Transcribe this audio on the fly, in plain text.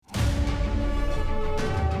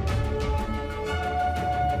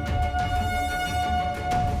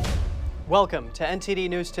Welcome to NTD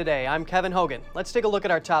News Today. I'm Kevin Hogan. Let's take a look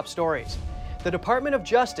at our top stories. The Department of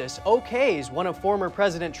Justice okays one of former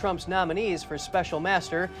President Trump's nominees for special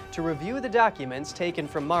master to review the documents taken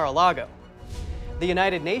from Mar-a-Lago. The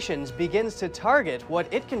United Nations begins to target what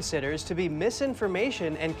it considers to be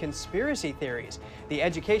misinformation and conspiracy theories. The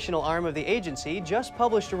educational arm of the agency just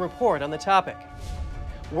published a report on the topic.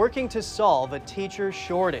 Working to solve a teacher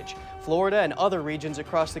shortage, Florida and other regions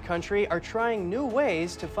across the country are trying new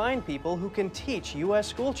ways to find people who can teach U.S.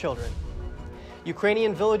 school children.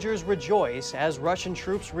 Ukrainian villagers rejoice as Russian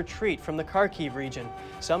troops retreat from the Kharkiv region.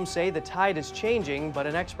 Some say the tide is changing, but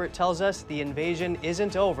an expert tells us the invasion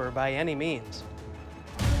isn't over by any means.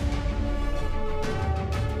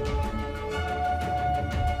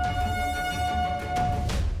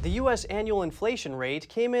 The U.S. annual inflation rate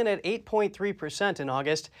came in at 8.3% in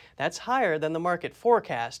August. That's higher than the market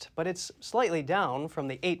forecast, but it's slightly down from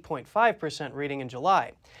the 8.5% reading in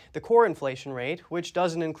July. The core inflation rate, which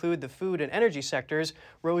doesn't include the food and energy sectors,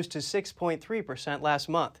 rose to 6.3% last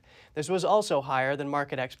month. This was also higher than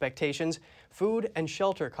market expectations. Food and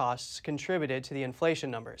shelter costs contributed to the inflation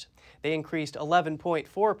numbers. They increased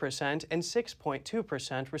 11.4% and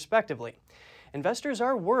 6.2% respectively. Investors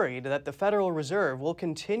are worried that the Federal Reserve will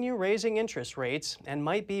continue raising interest rates and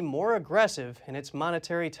might be more aggressive in its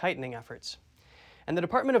monetary tightening efforts. And the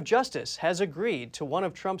Department of Justice has agreed to one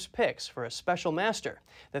of Trump's picks for a special master.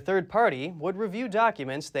 The third party would review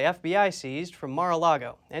documents the FBI seized from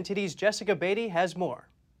Mar-a-Lago. NTD's Jessica Beatty has more.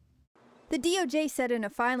 The DOJ said in a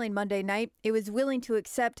filing Monday night it was willing to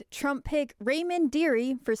accept Trump pick Raymond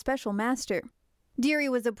Dearie for special master. Dearie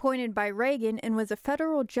was appointed by Reagan and was a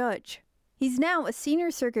federal judge. He's now a senior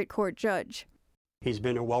circuit court judge. He's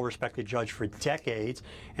been a well-respected judge for decades,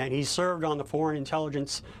 and he's served on the Foreign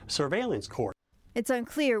Intelligence Surveillance Court. It's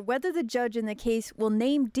unclear whether the judge in the case will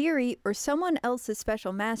name Dearie or someone else as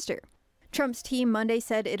special master. Trump's team Monday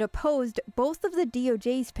said it opposed both of the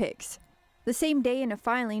DOJ's picks. The same day in a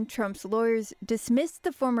filing, Trump's lawyers dismissed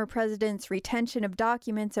the former president's retention of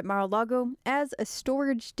documents at Mar-a-Lago as a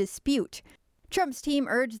storage dispute. Trump's team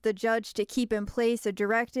urged the judge to keep in place a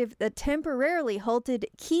directive that temporarily halted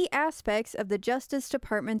key aspects of the Justice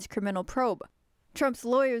Department's criminal probe. Trump's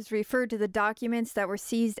lawyers referred to the documents that were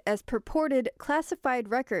seized as purported classified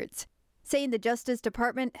records, saying the Justice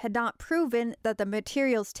Department had not proven that the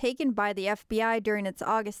materials taken by the FBI during its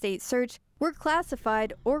August 8 search were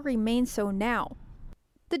classified or remain so now.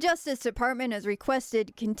 The Justice Department has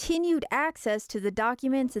requested continued access to the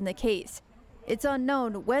documents in the case. It's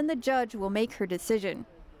unknown when the judge will make her decision.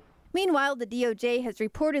 Meanwhile, the DOJ has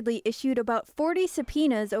reportedly issued about 40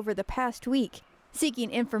 subpoenas over the past week,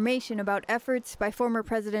 seeking information about efforts by former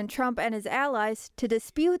President Trump and his allies to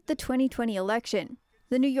dispute the 2020 election.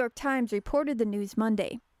 The New York Times reported the news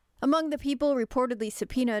Monday. Among the people reportedly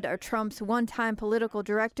subpoenaed are Trump's one-time political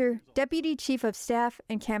director, deputy chief of staff,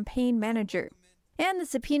 and campaign manager. And the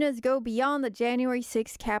subpoenas go beyond the January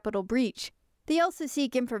 6 Capitol breach. They also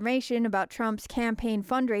seek information about Trump's campaign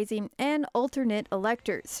fundraising and alternate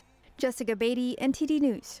electors. Jessica Beatty, NTD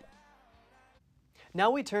News.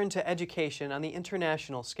 Now we turn to education on the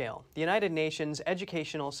international scale. The United Nations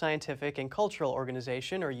Educational, Scientific, and Cultural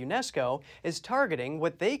Organization, or UNESCO, is targeting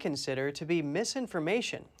what they consider to be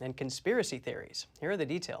misinformation and conspiracy theories. Here are the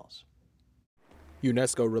details.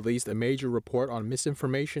 UNESCO released a major report on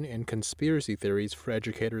misinformation and conspiracy theories for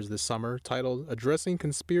educators this summer titled Addressing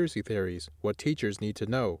Conspiracy Theories, What Teachers Need to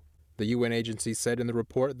Know. The UN agency said in the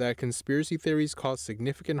report that conspiracy theories cause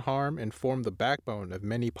significant harm and form the backbone of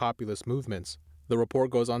many populist movements. The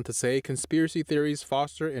report goes on to say conspiracy theories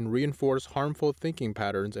foster and reinforce harmful thinking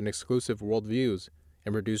patterns and exclusive worldviews,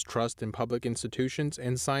 and reduce trust in public institutions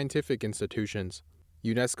and scientific institutions.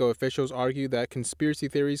 UNESCO officials argue that conspiracy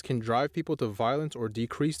theories can drive people to violence or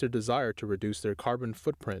decrease their desire to reduce their carbon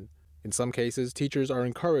footprint. In some cases, teachers are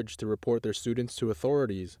encouraged to report their students to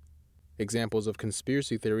authorities. Examples of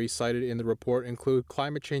conspiracy theories cited in the report include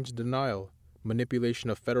climate change denial, manipulation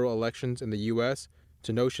of federal elections in the U.S.,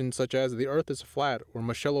 to notions such as the earth is flat or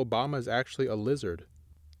Michelle Obama is actually a lizard.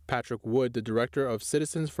 Patrick Wood, the director of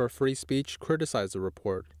Citizens for Free Speech, criticized the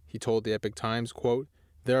report. He told the Epoch Times, quote,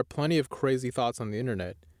 "There are plenty of crazy thoughts on the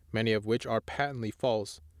internet, many of which are patently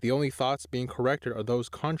false. The only thoughts being corrected are those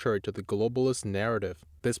contrary to the globalist narrative.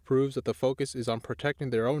 This proves that the focus is on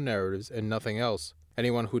protecting their own narratives and nothing else.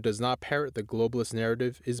 Anyone who does not parrot the globalist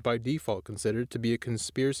narrative is by default considered to be a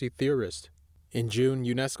conspiracy theorist." In June,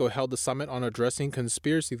 UNESCO held a summit on addressing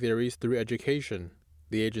conspiracy theories through education.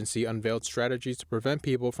 The agency unveiled strategies to prevent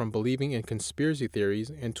people from believing in conspiracy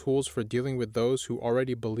theories and tools for dealing with those who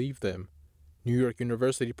already believe them. New York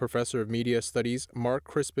University professor of media studies Mark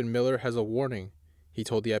Crispin Miller has a warning. He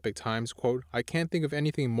told the Epoch Times, quote, "I can't think of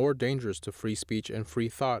anything more dangerous to free speech and free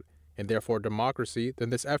thought, and therefore democracy, than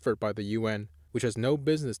this effort by the UN, which has no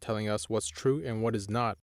business telling us what's true and what is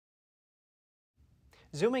not."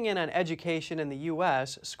 Zooming in on education in the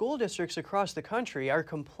U.S., school districts across the country are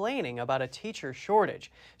complaining about a teacher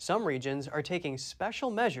shortage. Some regions are taking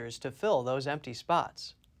special measures to fill those empty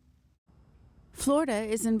spots. Florida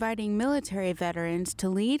is inviting military veterans to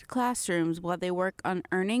lead classrooms while they work on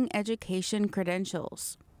earning education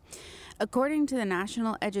credentials. According to the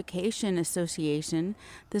National Education Association,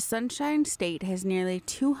 the Sunshine State has nearly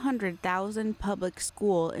 200,000 public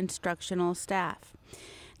school instructional staff.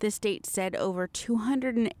 The state said over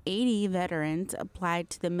 280 veterans applied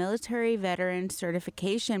to the Military Veteran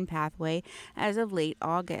Certification Pathway as of late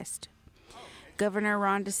August. Governor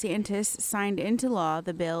Ron DeSantis signed into law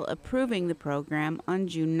the bill approving the program on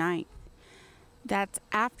June 9th. That's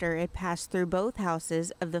after it passed through both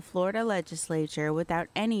houses of the Florida legislature without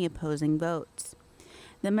any opposing votes.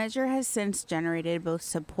 The measure has since generated both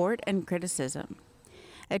support and criticism.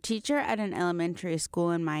 A teacher at an elementary school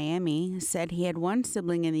in Miami said he had one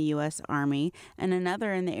sibling in the U.S. Army and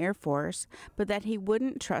another in the Air Force, but that he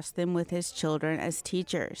wouldn't trust them with his children as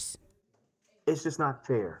teachers. It's just not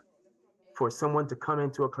fair for someone to come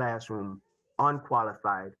into a classroom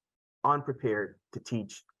unqualified, unprepared to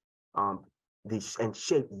teach and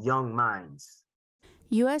shape young minds.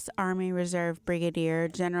 U.S. Army Reserve Brigadier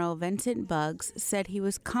General Vincent Buggs said he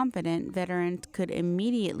was confident veterans could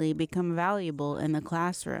immediately become valuable in the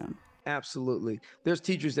classroom. Absolutely. There's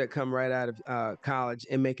teachers that come right out of college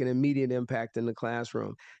and make an immediate impact in the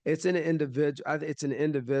classroom. It's an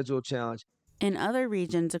individual challenge. In other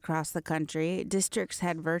regions across the country, districts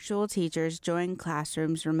had virtual teachers join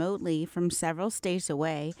classrooms remotely from several states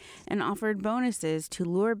away and offered bonuses to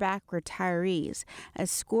lure back retirees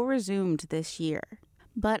as school resumed this year.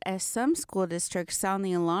 But as some school districts sound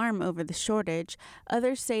the alarm over the shortage,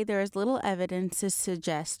 others say there is little evidence to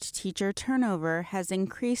suggest teacher turnover has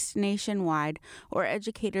increased nationwide or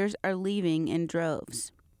educators are leaving in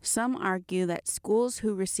droves. Some argue that schools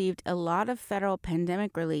who received a lot of federal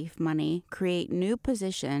pandemic relief money create new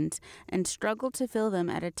positions and struggle to fill them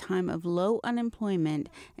at a time of low unemployment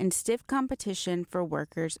and stiff competition for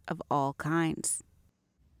workers of all kinds.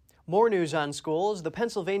 More news on schools. The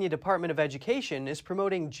Pennsylvania Department of Education is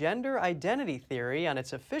promoting gender identity theory on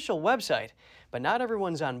its official website, but not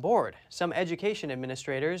everyone's on board. Some education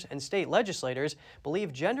administrators and state legislators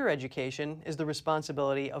believe gender education is the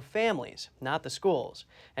responsibility of families, not the schools.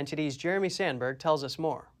 NTD's Jeremy Sandberg tells us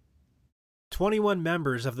more. 21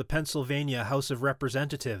 members of the Pennsylvania House of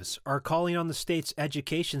Representatives are calling on the state's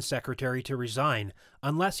education secretary to resign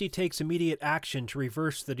unless he takes immediate action to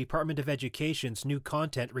reverse the Department of Education's new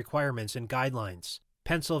content requirements and guidelines.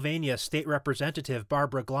 Pennsylvania State Representative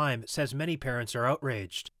Barbara Gleim says many parents are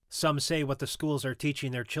outraged. Some say what the schools are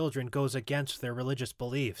teaching their children goes against their religious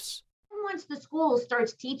beliefs. Once the school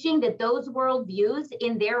starts teaching that those worldviews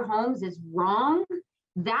in their homes is wrong,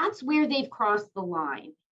 that's where they've crossed the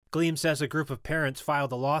line. Gleim says a group of parents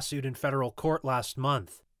filed a lawsuit in federal court last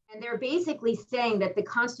month. And they're basically saying that the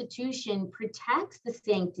Constitution protects the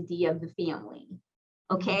sanctity of the family,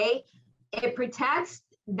 okay? It protects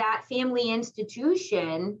that family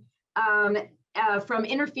institution from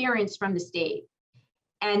interference from the state.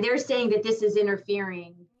 And they're saying that this is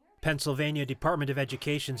interfering. Pennsylvania Department of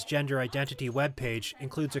Education's Gender Identity webpage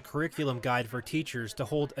includes a curriculum guide for teachers to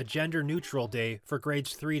hold a gender-neutral day for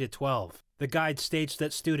grades 3 to 12. The guide states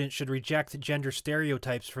that students should reject gender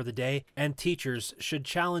stereotypes for the day, and teachers should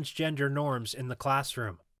challenge gender norms in the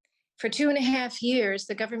classroom. For 2.5 years,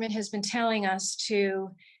 the government has been telling us to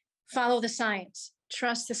follow the science,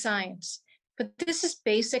 trust the science. But this is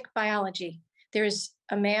basic biology. There is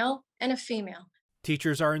a male and a female.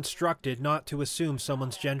 Teachers are instructed not to assume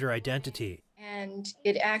someone's gender identity. And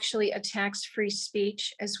it actually attacks free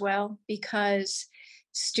speech as well, because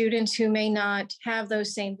students who may not have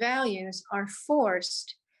those same values are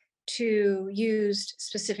forced to use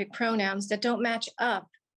specific pronouns that don't match up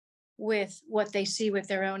with what they see with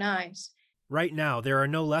their own eyes. Right now, there are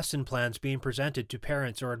no lesson plans being presented to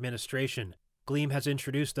parents or administration. Gleim has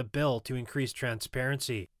introduced a bill to increase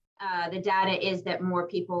transparency. The data is that more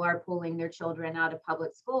people are pulling their children out of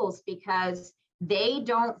public schools because they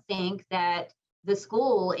don't think that the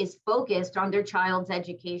school is focused on their child's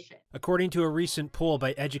education. According to a recent poll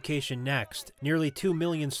by Education Next, nearly 2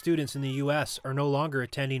 million students in the U.S. are no longer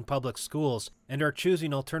attending public schools and are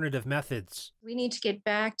choosing alternative methods. We need to get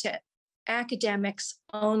back to academics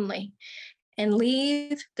only and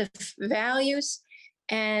leave the values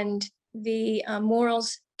and the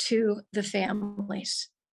morals to the families.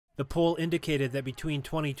 The poll indicated that between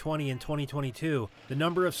 2020 and 2022, the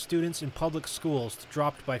number of students in public schools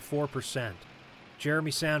dropped by 4%.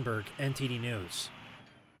 Jeremy Sandberg, NTD News.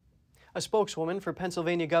 A spokeswoman for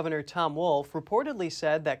Pennsylvania Governor Tom Wolf reportedly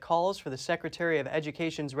said that calls for the Secretary of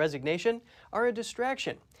Education's resignation are a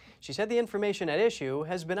distraction. She said the information at issue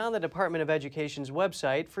has been on the Department of Education's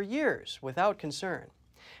website for years without concern.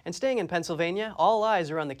 And staying in Pennsylvania, all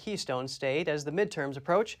eyes are on the Keystone State as the midterms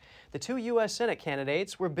approach. The two U.S. Senate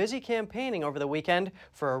candidates were busy campaigning over the weekend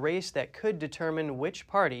for a race that could determine which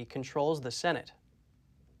party controls the Senate.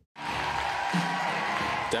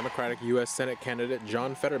 Democratic U.S. Senate candidate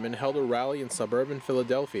John Fetterman held a rally in suburban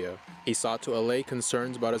Philadelphia. He sought to allay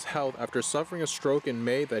concerns about his health after suffering a stroke in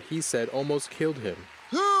May that he said almost killed him.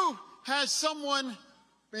 Who has someone,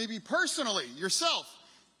 maybe personally, yourself,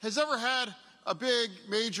 has ever had a big,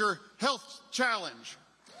 major health challenge?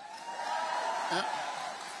 Yeah.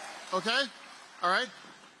 Okay, all right.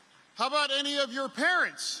 How about any of your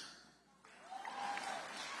parents?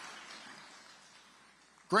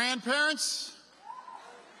 Grandparents?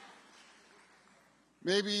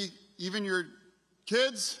 Maybe even your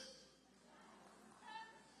kids?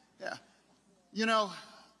 Yeah. You know,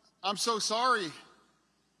 I'm so sorry.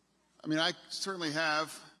 I mean, I certainly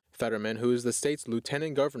have. Fetterman, who is the state's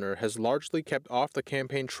lieutenant governor, has largely kept off the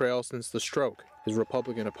campaign trail since the stroke. His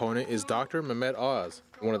Republican opponent is Dr. Mehmet Oz.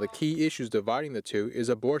 One of the key issues dividing the two is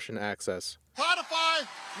abortion access. Codify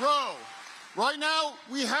Roe. Right now,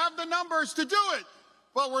 we have the numbers to do it,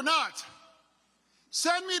 but we're not.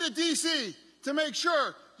 Send me to D.C. to make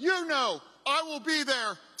sure you know I will be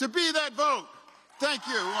there to be that vote. Thank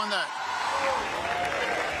you on that.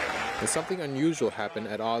 And something unusual happened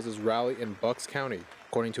at Oz's rally in Bucks County.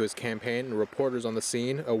 According to his campaign and reporters on the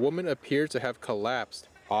scene, a woman appeared to have collapsed.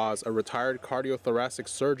 Oz, a retired cardiothoracic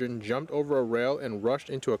surgeon, jumped over a rail and rushed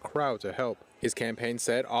into a crowd to help. His campaign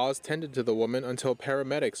said Oz tended to the woman until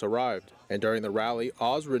paramedics arrived. And during the rally,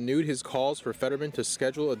 Oz renewed his calls for Fetterman to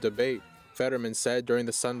schedule a debate. Fetterman said during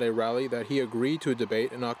the Sunday rally that he agreed to a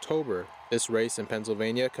debate in October. This race in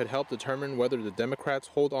Pennsylvania could help determine whether the Democrats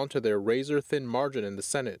hold on to their razor-thin margin in the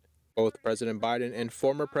Senate. Both President Biden and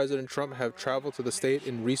former President Trump have traveled to the state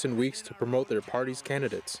in recent weeks to promote their party's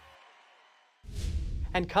candidates.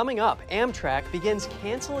 And coming up, Amtrak begins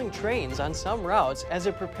canceling trains on some routes as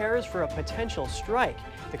it prepares for a potential strike.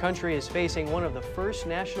 The country is facing one of the first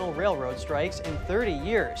national railroad strikes in 30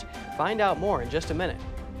 years. Find out more in just a minute.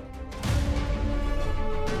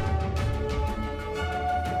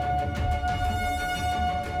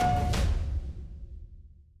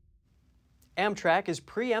 Amtrak is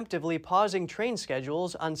preemptively pausing train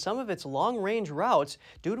schedules on some of its long-range routes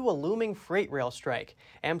due to a looming freight rail strike.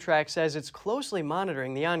 Amtrak says it's closely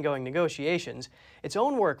monitoring the ongoing negotiations. Its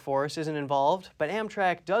own workforce isn't involved, but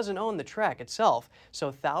Amtrak doesn't own the track itself,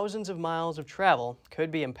 so thousands of miles of travel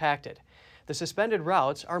could be impacted. The suspended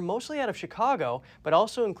routes are mostly out of Chicago, but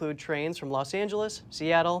also include trains from Los Angeles,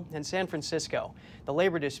 Seattle, and San Francisco. The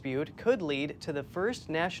labor dispute could lead to the first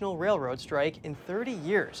national railroad strike in 30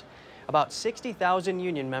 years. About 60,000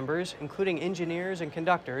 union members, including engineers and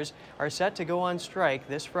conductors, are set to go on strike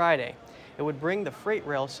this Friday. It would bring the freight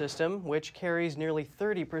rail system, which carries nearly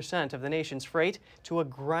 30% of the nation's freight, to a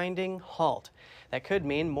grinding halt. That could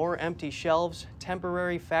mean more empty shelves,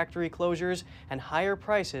 temporary factory closures, and higher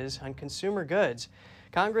prices on consumer goods.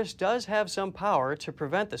 Congress does have some power to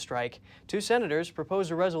prevent the strike. Two senators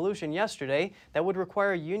proposed a resolution yesterday that would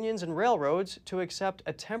require unions and railroads to accept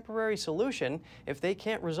a temporary solution if they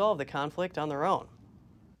can't resolve the conflict on their own.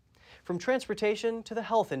 From transportation to the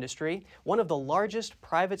health industry, one of the largest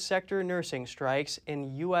private sector nursing strikes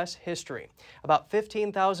in U.S. history. About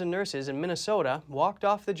 15,000 nurses in Minnesota walked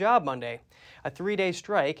off the job Monday. A three-day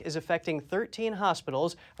strike is affecting 13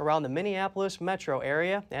 hospitals around the Minneapolis metro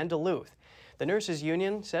area and Duluth. The nurses'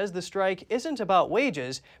 union says the strike isn't about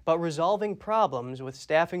wages, but resolving problems with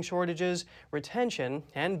staffing shortages, retention,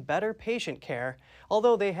 and better patient care,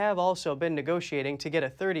 although they have also been negotiating to get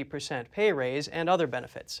a 30% pay raise and other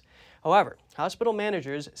benefits. However, hospital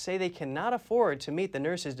managers say they cannot afford to meet the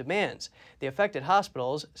nurses' demands. The affected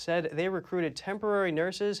hospitals said they recruited temporary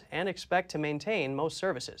nurses and expect to maintain most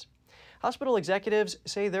services. Hospital executives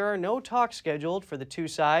say there are no talks scheduled for the two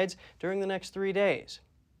sides during the next 3 days.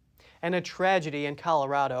 And a tragedy in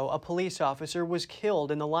Colorado. A police officer was killed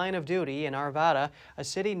in the line of duty in Arvada, a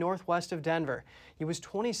city northwest of Denver. He was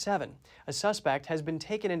 27. A suspect has been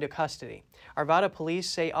taken into custody. Arvada police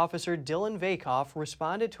say Officer Dylan Vakoff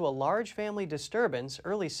responded to a large family disturbance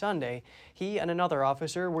early Sunday. He and another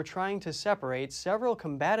officer were trying to separate several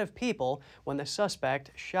combative people when the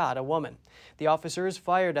suspect shot a woman. The officers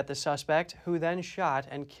fired at the suspect, who then shot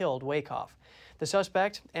and killed Vakoff. The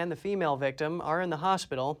suspect and the female victim are in the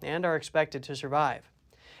hospital and are expected to survive.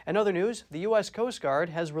 In other news, the U.S. Coast Guard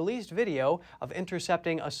has released video of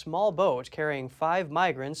intercepting a small boat carrying 5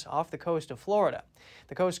 migrants off the coast of Florida.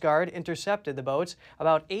 The Coast Guard intercepted the boats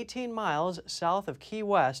about 18 miles south of Key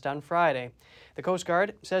West on Friday. The Coast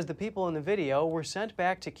Guard says the people in the video were sent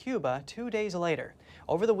back to Cuba 2 days later.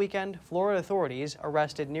 Over the weekend, Florida authorities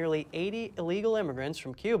arrested nearly 80 illegal immigrants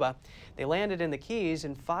from Cuba. They landed in the Keys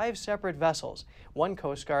in 5 separate vessels. One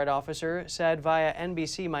Coast Guard officer said via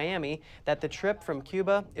NBC Miami that the trip from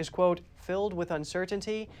Cuba is, quote, filled with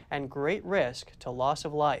uncertainty and great risk to loss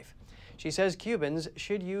of life. She says Cubans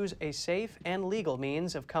should use a safe and legal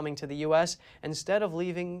means of coming to the U.S. instead of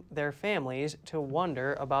leaving their families to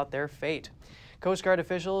wonder about their fate. Coast Guard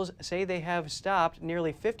officials say they have stopped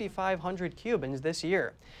nearly 5,500 Cubans this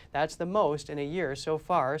year. That's the most in a year so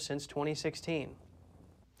far since 2016.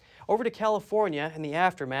 Over to California in the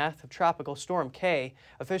aftermath of Tropical Storm Kay,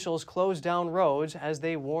 officials closed down roads as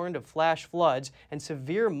they warned of flash floods and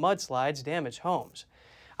severe mudslides damaged homes.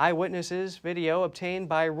 Eyewitnesses video obtained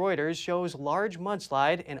by Reuters shows large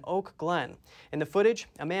mudslide in Oak Glen. In the footage,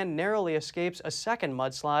 a man narrowly escapes a second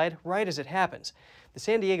mudslide right as it happens. The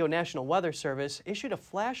San Diego National Weather Service issued a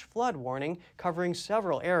flash flood warning covering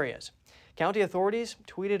several areas. County authorities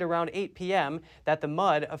tweeted around 8 p.m. that the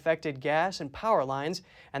mud affected gas and power lines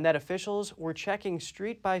and that officials were checking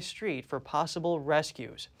street by street for possible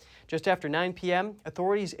rescues. Just after 9 p.m.,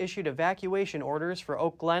 authorities issued evacuation orders for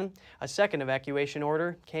Oak Glen. A second evacuation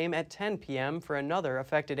order came at 10 p.m. for another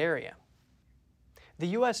affected area. The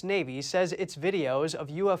U.S. Navy says its videos of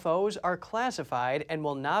UFOs are classified and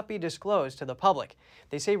will not be disclosed to the public.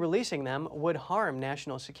 They say releasing them would harm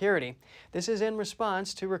national security. This is in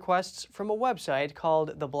response to requests from a website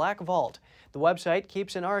called The Black Vault. The website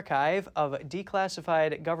keeps an archive of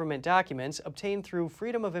declassified government documents obtained through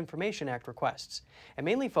Freedom of Information Act requests. It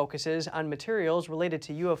mainly focuses on materials related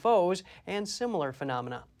to UFOs and similar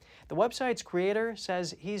phenomena. The website's creator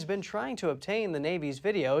says he's been trying to obtain the Navy's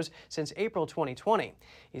videos since April 2020.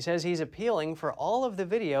 He says he's appealing for all of the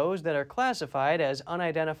videos that are classified as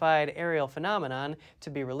unidentified aerial phenomenon to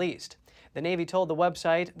be released. The Navy told the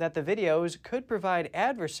website that the videos could provide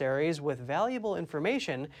adversaries with valuable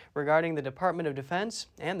information regarding the Department of Defense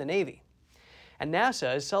and the Navy. And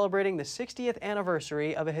NASA is celebrating the 60th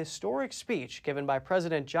anniversary of a historic speech given by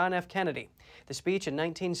President John F. Kennedy. The speech in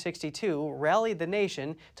 1962 rallied the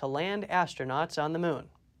nation to land astronauts on the moon.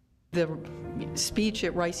 The speech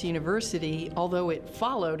at Rice University, although it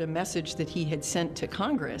followed a message that he had sent to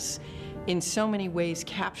Congress, in so many ways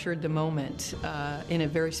captured the moment in a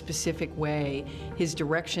very specific way. His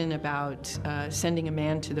direction about sending a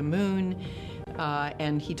man to the moon,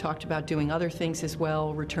 and he talked about doing other things as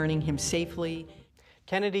well, returning him safely.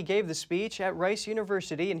 Kennedy gave the speech at Rice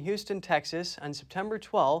University in Houston, Texas on September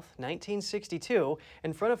 12, 1962,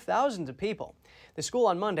 in front of thousands of people. The school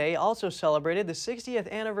on Monday also celebrated the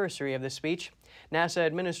 60th anniversary of the speech. NASA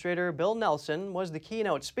Administrator Bill Nelson was the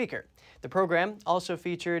keynote speaker. The program also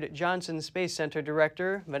featured Johnson Space Center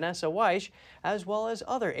Director Vanessa Weish, as well as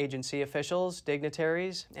other agency officials,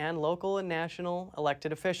 dignitaries, and local and national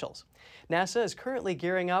elected officials. NASA is currently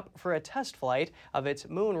gearing up for a test flight of its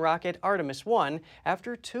moon rocket Artemis 1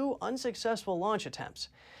 after 2 unsuccessful launch attempts.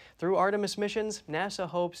 Through Artemis missions, NASA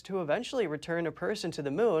hopes to eventually return a person to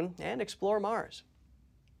the moon and explore Mars.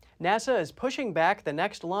 NASA is pushing back the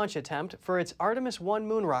next launch attempt for its Artemis 1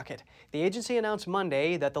 moon rocket. The agency announced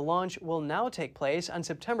Monday that the launch will now take place on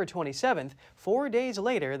September 27th, 4 days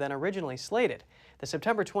later than originally slated. The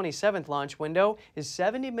September 27th launch window is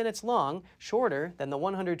 70 minutes long, shorter than the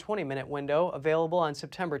 120-minute window available on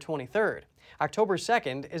September 23rd. October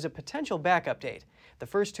 2nd is a potential backup date. The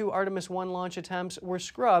first 2 Artemis 1 launch attempts were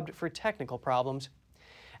scrubbed for technical problems.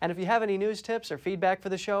 And if you have any news tips or feedback for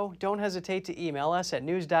the show, don't hesitate to email us at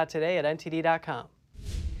news.today@ntd.com.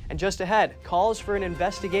 And just ahead, calls for an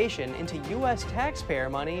investigation into U.S. taxpayer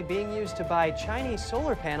money being used to buy Chinese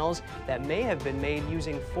solar panels that may have been made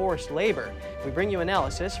using forced labor. We bring you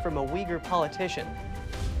analysis from a Uyghur politician.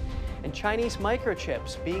 And Chinese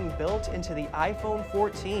microchips being built into the iPhone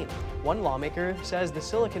 14. One lawmaker says the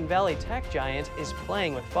Silicon Valley tech giant is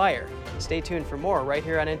playing with fire. Stay tuned for more right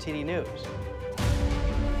here on NTD News.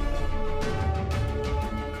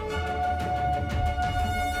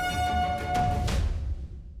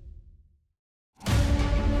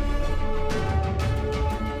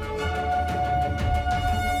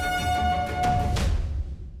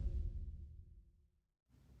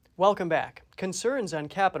 Welcome back. Concerns on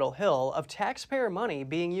Capitol Hill of taxpayer money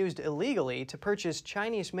being used illegally to purchase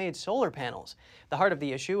Chinese-made solar panels. The heart of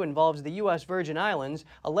the issue involves the U.S. Virgin Islands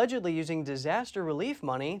allegedly using disaster relief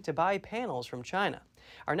money to buy panels from China.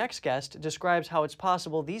 Our next guest describes how it's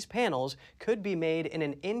possible these panels could be made in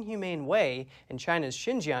an inhumane way in China's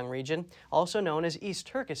Xinjiang region, also known as East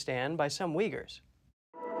Turkestan by some Uyghurs.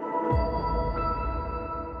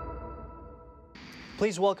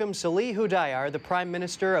 Please welcome Salih Hudayar, the Prime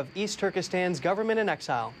Minister of East Turkestan's government in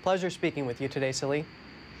exile. Pleasure speaking with you today, Salih.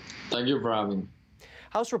 Thank you for having me.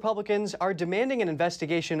 House Republicans are demanding an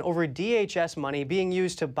investigation over DHS money being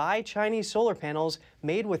used to buy Chinese solar panels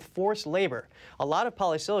made with forced labor. A lot of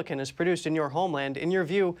polysilicon is produced in your homeland. In your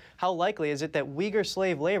view, how likely is it that Uyghur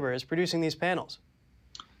slave labor is producing these panels?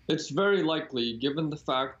 It's very likely, given the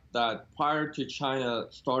fact that prior to China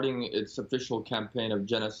starting its official campaign of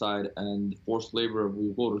genocide and forced labor of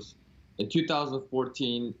Uyghurs, in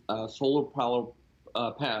 2014, solar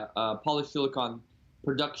polysilicon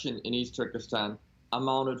production in East Turkestan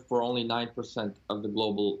amounted for only 9% of the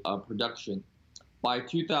global production. By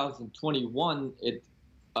 2021, it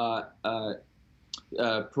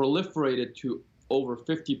proliferated to over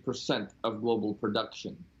 50% of global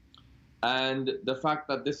production. And the fact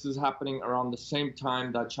that this is happening around the same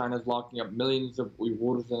time that China is locking up millions of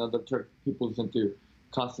Uyghurs and other Turkic peoples into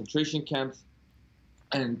concentration camps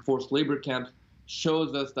and forced labor camps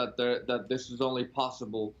shows us that this is only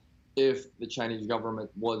possible if the Chinese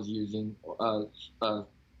government was using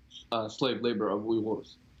slave labor of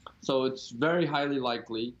Uyghurs. So it's very highly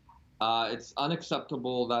likely. It's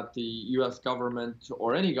unacceptable that the U.S. government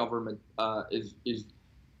or any government is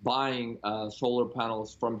buying solar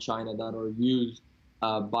panels from China that are used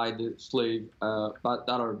by the slave, that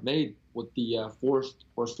are made with the forced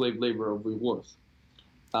or slave labor of Uyghurs.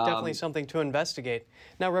 Definitely something to investigate.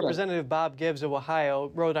 Now, Representative Bob Gibbs of Ohio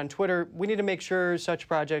wrote on Twitter, "We need to make sure such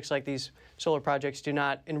projects like these solar projects do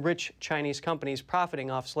not enrich Chinese companies profiting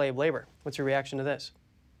off slave labor." What's your reaction to this?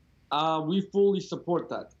 We fully support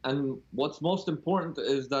that. And what's most important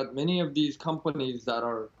is that many of these companies that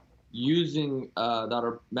are that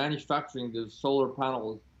are manufacturing the solar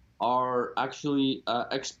panels are actually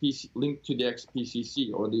linked to the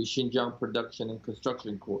XPCC, or the Xinjiang Production and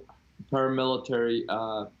Construction Corps, paramilitary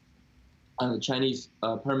Chinese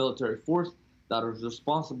paramilitary force that is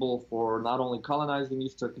responsible for not only colonizing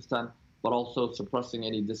East Turkestan but also suppressing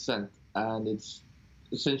any dissent, and it's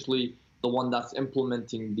essentially the one that's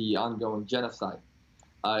implementing the ongoing genocide.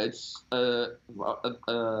 It's an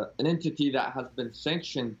entity that has been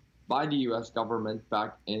sanctioned by the U.S. government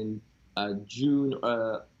back in June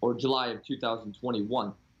or July of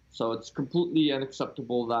 2021. So it's completely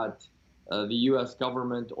unacceptable that the U.S.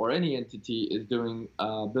 government or any entity is doing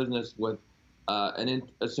business with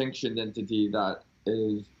a sanctioned entity that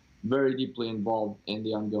is very deeply involved in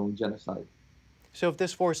the ongoing genocide. So if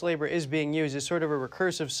this forced labor is being used, it's sort of a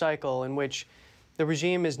recursive cycle in which the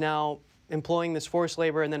regime is now employing this forced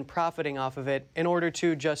labor and then profiting off of it in order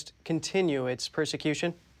to just continue its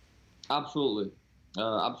persecution? Absolutely.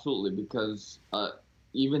 Absolutely, because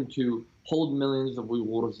even to hold millions of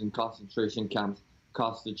Uyghurs in concentration camps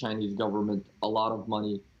costs the Chinese government a lot of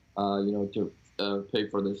money, to pay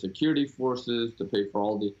for their security forces, to pay for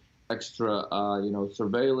all the extra,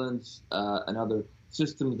 surveillance and other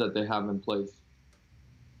systems that they have in place.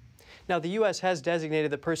 Now, the U.S. has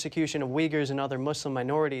designated the persecution of Uyghurs and other Muslim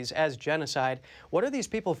minorities as genocide. What are these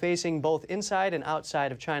people facing both inside and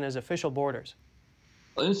outside of China's official borders?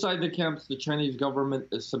 Inside the camps, the Chinese government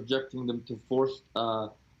is subjecting them to forced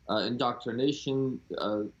indoctrination,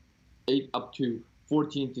 up to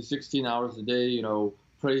 14 to 16 hours a day,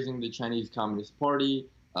 praising the Chinese Communist Party.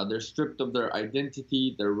 They're stripped of their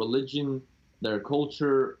identity, their religion, their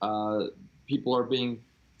culture. People are being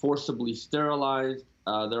forcibly sterilized.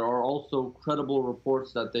 There are also credible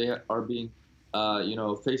reports that they are being,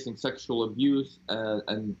 facing sexual abuse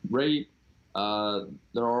and rape.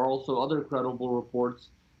 There are also other credible reports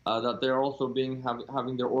that they are also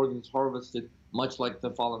having their organs harvested, much like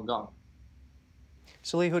the Falun Gong.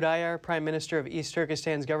 Salih Hudayar, Prime Minister of East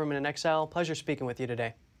Turkestan's government in exile. Pleasure speaking with you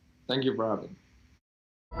today. Thank you for having me.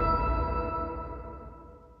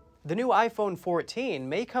 The new iPhone 14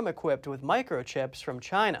 may come equipped with microchips from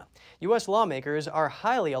China. U.S. lawmakers are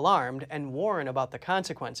highly alarmed and warn about the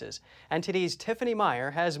consequences. NTD's Tiffany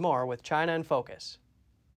Meyer has more with China in Focus.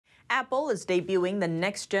 Apple is debuting the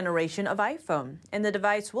next generation of iPhone, and the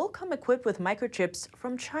device will come equipped with microchips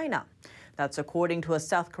from China. That's according to a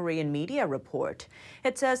South Korean media report.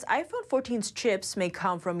 It says iPhone 14's chips may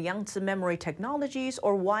come from Yangtze Memory Technologies,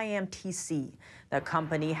 or YMTC. The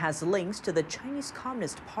company has links to the Chinese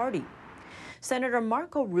Communist Party. Senator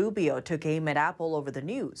Marco Rubio took aim at Apple over the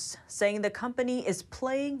news, saying the company is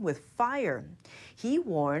playing with fire. He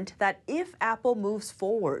warned that if Apple moves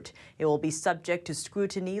forward, it will be subject to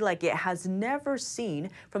scrutiny like it has never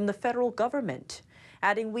seen from the federal government,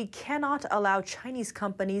 adding we cannot allow Chinese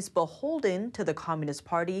companies beholden to the Communist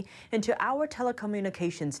Party into our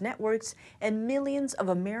telecommunications networks and millions of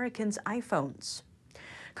Americans' iPhones.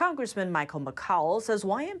 Congressman Michael McCaul says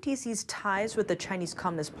YMTC's ties with the Chinese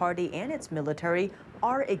Communist Party and its military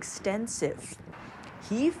are extensive.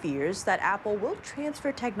 He fears that Apple will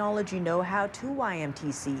transfer technology know-how to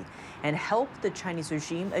YMTC and help the Chinese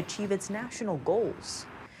regime achieve its national goals.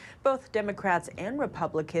 Both Democrats and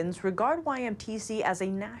Republicans regard YMTC as a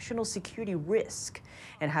national security risk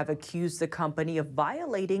and have accused the company of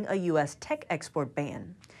violating a U.S. tech export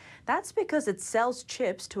ban. That's because it sells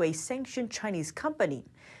chips to a sanctioned Chinese company,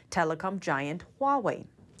 telecom giant Huawei.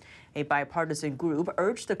 A bipartisan group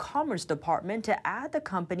urged the Commerce Department to add the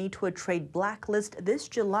company to a trade blacklist this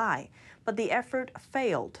July, but the effort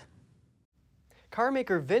failed.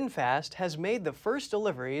 Carmaker VinFast has made the first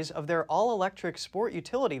deliveries of their all-electric sport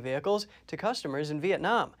utility vehicles to customers in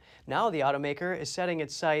Vietnam. Now the automaker is setting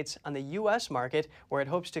its sights on the U.S. market, where it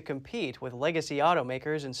hopes to compete with legacy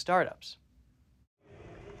automakers and startups.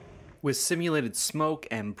 With simulated smoke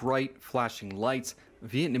and bright flashing lights,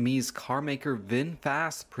 Vietnamese carmaker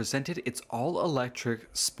VinFast presented its all-electric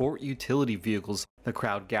sport utility vehicles. The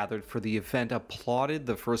crowd gathered for the event applauded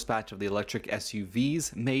the first batch of the electric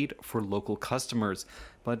SUVs made for local customers.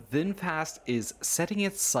 But VinFast is setting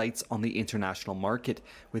its sights on the international market,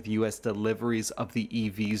 with U.S. deliveries of the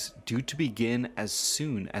EVs due to begin as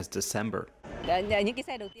soon as December.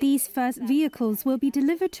 These first vehicles will be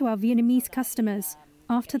delivered to our Vietnamese customers.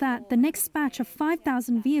 After that, the next batch of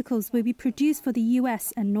 5,000 vehicles will be produced for the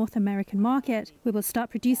US and North American market. We will start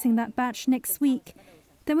producing that batch next week.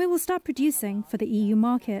 Then we will start producing for the EU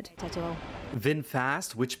market.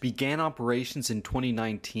 VinFast, which began operations in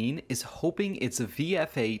 2019, is hoping its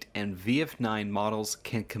VF8 and VF9 models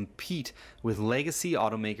can compete with legacy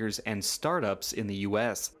automakers and startups in the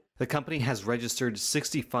US. The company has registered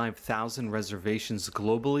 65,000 reservations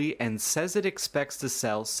globally and says it expects to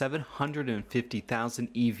sell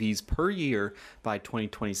 750,000 EVs per year by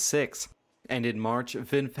 2026. And in March,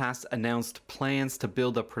 VinFast announced plans to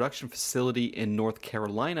build a production facility in North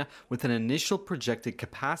Carolina with an initial projected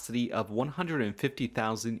capacity of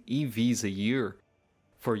 150,000 EVs a year.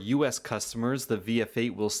 For U.S. customers, the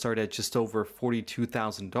VF8 will start at just over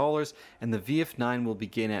 $42,000 and the VF9 will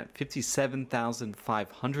begin at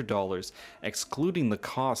 $57,500, excluding the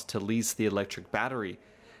cost to lease the electric battery.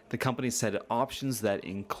 The company said options that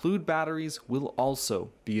include batteries will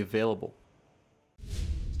also be available.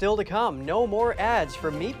 Still to come, no more ads for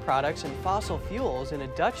meat products and fossil fuels in a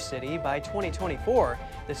Dutch city by 2024.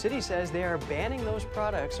 The city says they are banning those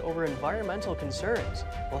products over environmental concerns.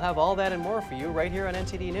 We'll have all that and more for you right here on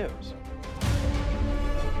NTD News.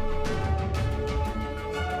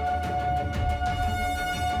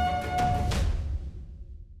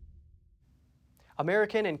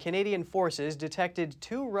 American and Canadian forces detected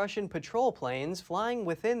 2 Russian patrol planes flying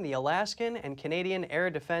within the Alaskan and Canadian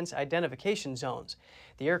Air Defense Identification Zones.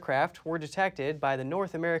 The aircraft were detected by the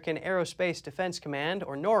North American Aerospace Defense Command,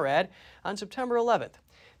 or NORAD, on September 11th.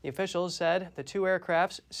 The officials said the 2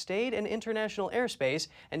 aircrafts stayed in international airspace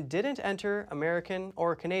and didn't enter American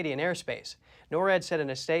or Canadian airspace. NORAD said in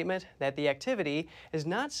a statement that the activity is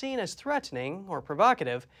not seen as threatening or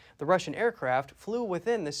provocative. The Russian aircraft flew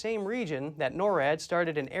within the same region that NORAD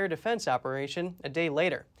started an air defense operation a day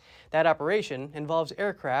later. That operation involves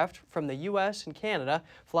aircraft from the U.S. and Canada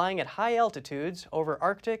flying at high altitudes over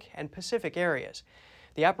Arctic and Pacific areas.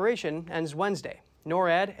 The operation ends Wednesday.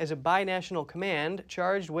 NORAD is a binational command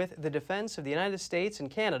charged with the defense of the United States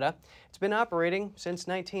and Canada. It's been operating since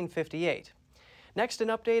 1958. Next, an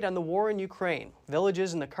update on the war in Ukraine.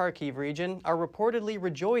 Villages in the Kharkiv region are reportedly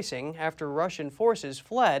rejoicing after Russian forces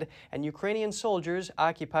fled and Ukrainian soldiers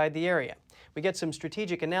occupied the area. We get some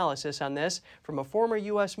strategic analysis on this from a former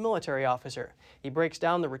U.S. military officer. He breaks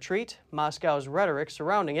down the retreat, Moscow's rhetoric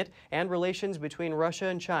surrounding it, and relations between Russia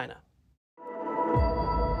and China.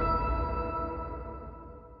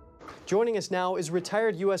 Joining us now is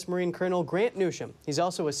retired U.S. Marine Colonel Grant Newsham. He's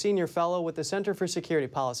also a senior fellow with the Center for Security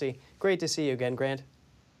Policy. Great to see you again, Grant.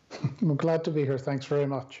 I'm glad to be here. Thanks very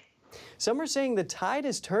much. Some are saying the tide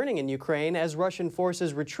is turning in Ukraine as Russian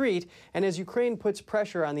forces retreat and as Ukraine puts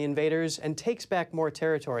pressure on the invaders and takes back more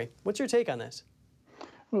territory. What's your take on this?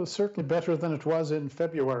 Well, it's certainly better than it was in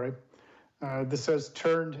February. This has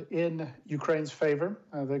turned in Ukraine's favor.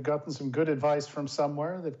 They've gotten some good advice from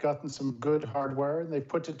somewhere. They've gotten some good hardware, and they've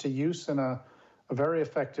put it to use in a very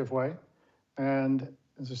effective way. And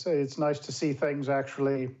as I say, it's nice to see things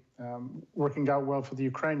actually working out well for the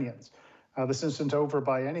Ukrainians. This isn't over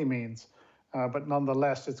by any means, but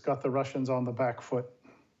nonetheless, it's got the Russians on the back foot.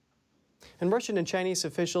 And Russian and Chinese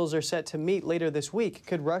officials are set to meet later this week.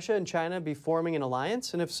 Could Russia and China be forming an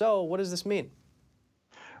alliance? And if so, what does this mean?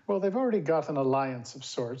 Well, they've already got an alliance of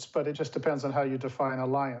sorts, but it just depends on how you define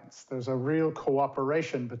alliance. There's a real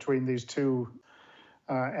cooperation between these two,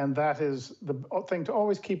 and that is the thing to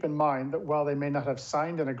always keep in mind, that while they may not have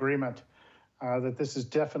signed an agreement, that this is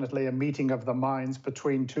definitely a meeting of the minds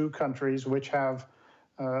between two countries which have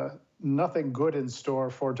nothing good in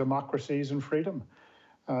store for democracies and freedom.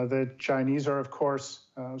 The Chinese are, of course,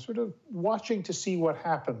 sort of watching to see what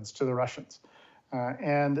happens to the Russians.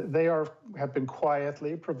 And they have been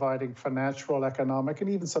quietly providing financial, economic, and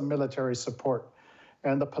even some military support.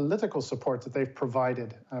 And the political support that they've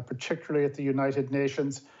provided, particularly at the United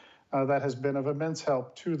Nations, that has been of immense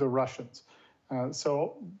help to the Russians.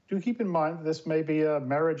 So do keep in mind this may be a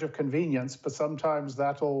marriage of convenience, but sometimes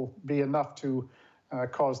that'll be enough to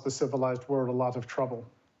cause the civilized world a lot of trouble.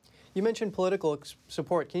 You mentioned political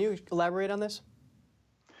support. Can you elaborate on this?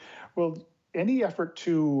 Well, any effort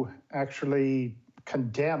to actually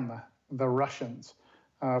condemn the Russians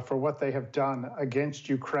for what they have done against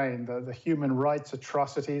Ukraine, the human rights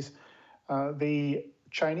atrocities, the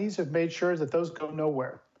Chinese have made sure that those go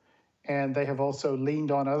nowhere. And they have also leaned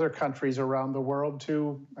on other countries around the world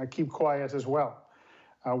to keep quiet as well.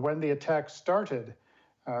 When the attack started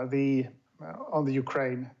on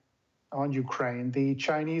Ukraine, the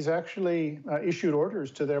Chinese actually issued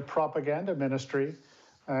orders to their propaganda ministry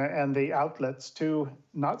and the outlets to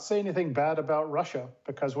not say anything bad about Russia,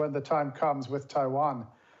 because when the time comes with Taiwan,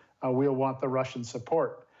 we'll want the Russian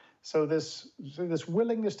support. So this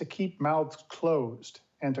willingness to keep mouths closed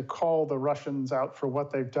and to call the Russians out for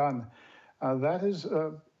what they've done,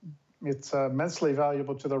 it's immensely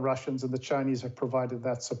valuable to the Russians, and the Chinese have provided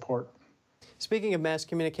that support. Speaking of mass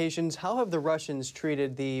communications, how have the Russians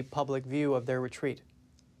treated the public view of their retreat?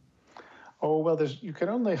 Oh, well, you can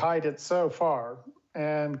only hide it so far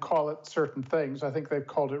and call it certain things. I think they've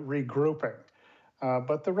called it regrouping.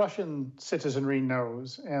 But the Russian citizenry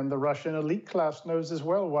knows, and the Russian elite class knows as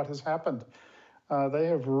well what has happened. They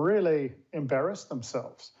have really embarrassed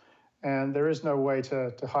themselves, and there is no way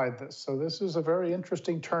to hide this. So this is a very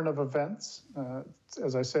interesting turn of events.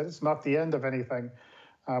 As I said, it's not the end of anything.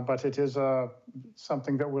 But it is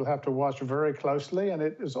something that we'll have to watch very closely. And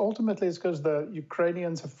it is ultimately because the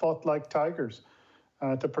Ukrainians have fought like tigers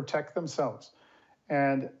to protect themselves.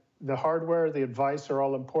 And the hardware, the advice are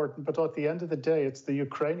all important. But at the end of the day, it's the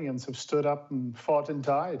Ukrainians who have stood up and fought and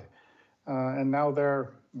died. And now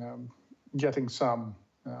they're getting some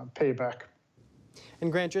payback. And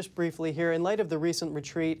Grant, just briefly here, in light of the recent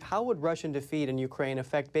retreat, how would Russian defeat in Ukraine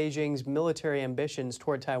affect Beijing's military ambitions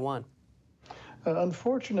toward Taiwan?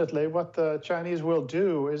 Unfortunately, what the Chinese will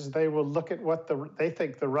do is they will look at what they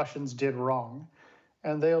think the Russians did wrong,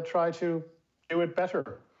 and they'll try to do it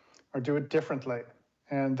better or do it differently.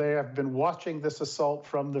 And they have been watching this assault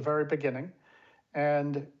from the very beginning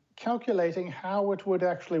and calculating how it would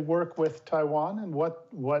actually work with Taiwan and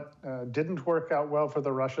what didn't work out well for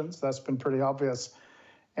the Russians. That's been pretty obvious.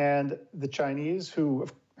 And the Chinese, who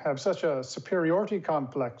have such a superiority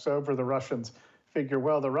complex over the Russians, figure,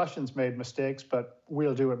 well, the Russians made mistakes, but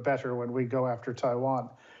we'll do it better when we go after Taiwan.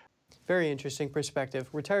 Very interesting perspective.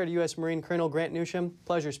 Retired U.S. Marine Colonel Grant Newsham,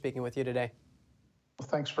 pleasure speaking with you today. Well,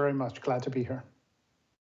 thanks very much. Glad to be here.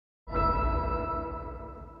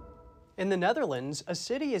 In the Netherlands, a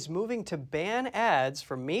city is moving to ban ads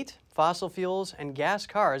for meat, fossil fuels, and gas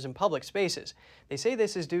cars in public spaces. They say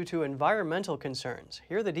this is due to environmental concerns.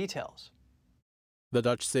 Here are the details. The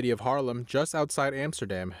Dutch city of Haarlem, just outside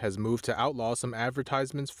Amsterdam, has moved to outlaw some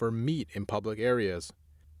advertisements for meat in public areas.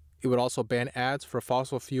 It would also ban ads for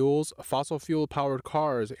fossil fuels, fossil fuel-powered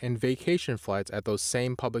cars, and vacation flights at those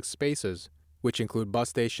same public spaces, which include bus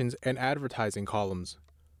stations and advertising columns.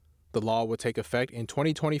 The law would take effect in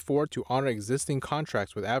 2024 to honor existing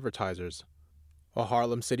contracts with advertisers. A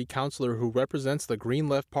Haarlem city councilor who represents the Green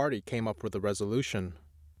Left Party came up with the resolution.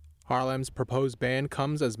 Haarlem's proposed ban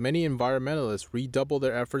comes as many environmentalists redouble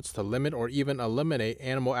their efforts to limit or even eliminate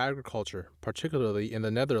animal agriculture, particularly in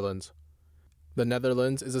the Netherlands. The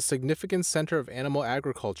Netherlands is a significant center of animal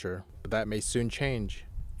agriculture, but that may soon change.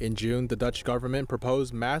 In June, the Dutch government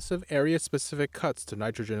proposed massive area-specific cuts to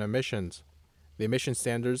nitrogen emissions. The emission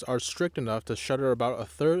standards are strict enough to shutter about a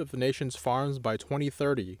third of the nation's farms by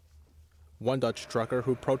 2030. One Dutch trucker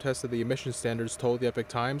who protested the emission standards told the Epoch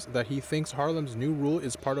Times that he thinks Haarlem's new rule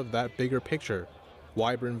is part of that bigger picture.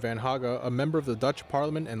 Wybron van Haga, a member of the Dutch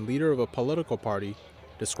parliament and leader of a political party,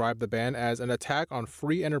 described the ban as an attack on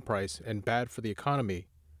free enterprise and bad for the economy.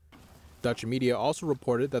 Dutch media also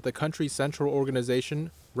reported that the country's central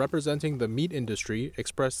organization representing the meat industry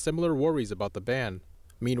expressed similar worries about the ban.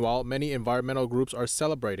 Meanwhile, many environmental groups are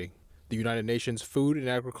celebrating. The United Nations Food and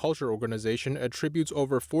Agriculture Organization attributes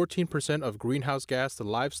over 14% of greenhouse gas to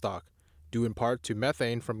livestock, due in part to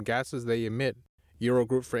methane from gases they emit.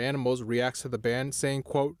 Eurogroup for Animals reacts to the ban, saying,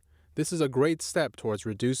 quote, "This is a great step towards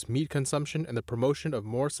reduced meat consumption and the promotion of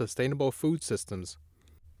more sustainable food systems."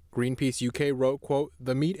 Greenpeace UK wrote, quote,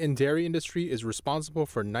 "The meat and dairy industry is responsible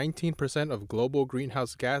for 19% of global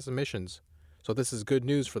greenhouse gas emissions, so this is good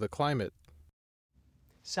news for the climate."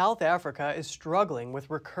 South Africa is struggling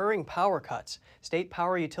with recurring power cuts. State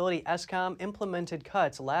power utility Eskom implemented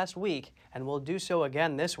cuts last week and will do so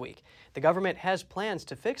again this week. The government has plans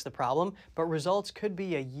to fix the problem, but results could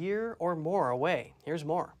be a year or more away. Here's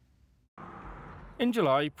more. In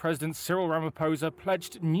July, President Cyril Ramaphosa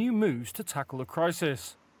pledged new moves to tackle the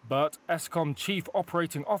crisis. But Eskom Chief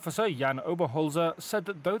Operating Officer Jan Oberholzer said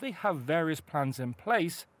that though they have various plans in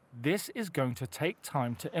place, this is going to take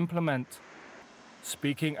time to implement.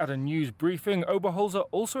 Speaking at a news briefing, Oberholzer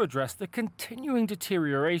also addressed the continuing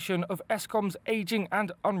deterioration of Eskom's aging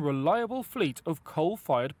and unreliable fleet of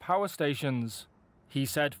coal-fired power stations. He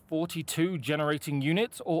said 42 generating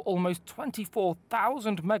units, or almost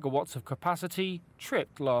 24,000 megawatts of capacity,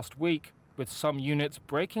 tripped last week, with some units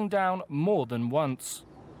breaking down more than once.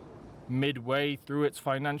 Midway through its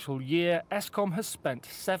financial year, Eskom has spent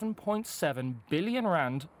 7.7 billion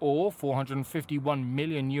rand, or $451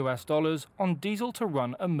 million on diesel to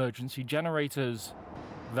run emergency generators.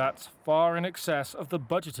 That's far in excess of the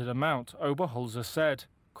budgeted amount, Oberholzer said,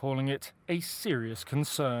 calling it a serious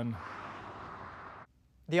concern.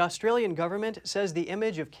 The Australian government says the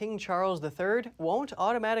image of King Charles III won't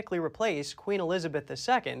automatically replace Queen Elizabeth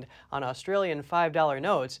II on Australian $5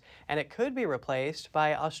 notes, and it could be replaced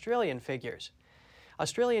by Australian figures.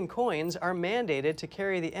 Australian coins are mandated to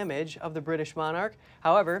carry the image of the British monarch.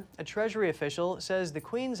 However, a Treasury official says the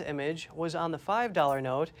Queen's image was on the $5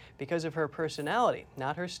 note because of her personality,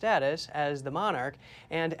 not her status as the monarch,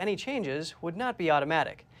 and any changes would not be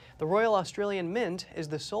automatic. The Royal Australian Mint is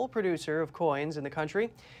the sole producer of coins in the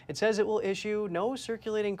country. It says it will issue no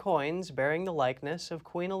circulating coins bearing the likeness of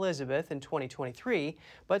Queen Elizabeth in 2023,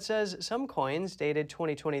 but says some coins dated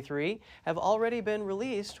 2023 have already been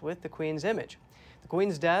released with the Queen's image. The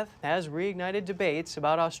Queen's death has reignited debates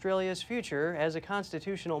about Australia's future as a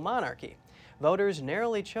constitutional monarchy. Voters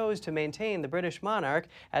narrowly chose to maintain the British monarch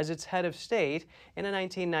as its head of state in a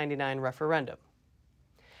 1999 referendum.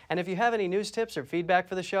 And if you have any news tips or feedback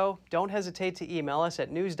for the show, don't hesitate to email us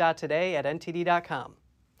at news.today@ntd.com.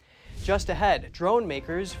 Just ahead, drone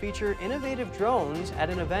makers feature innovative drones at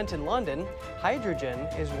an event in London. Hydrogen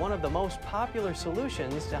is one of the most popular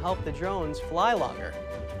solutions to help the drones fly longer.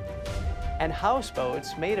 And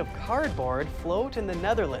houseboats made of cardboard float in the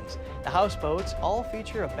Netherlands. The houseboats all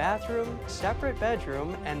feature a bathroom, separate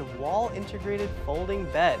bedroom, and wall-integrated folding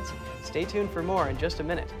beds. Stay tuned for more in just a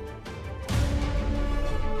minute.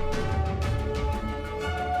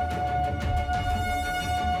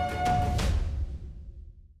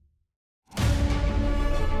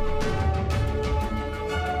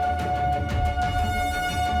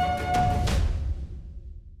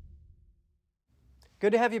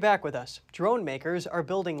 Good to have you back with us. Drone makers are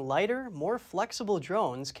building lighter, more flexible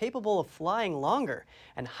drones capable of flying longer,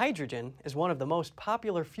 and hydrogen is one of the most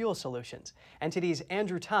popular fuel solutions. NTD's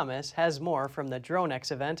Andrew Thomas has more from the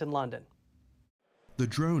DroneX event in London. The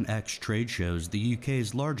DroneX trade show is the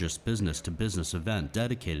UK's largest business-to-business event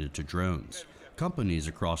dedicated to drones. Companies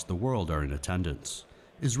across the world are in attendance.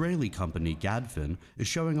 Israeli company Gadfin is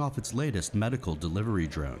showing off its latest medical delivery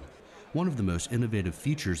drone. One of the most innovative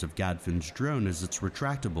features of Gadfin's drone is its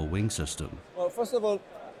retractable wing system. Well, first of all,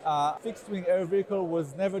 fixed-wing air vehicle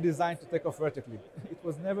was never designed to take off vertically. It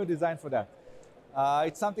was never designed for that.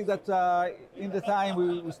 It's something that in the time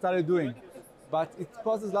we started doing, but it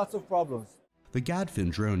causes lots of problems. The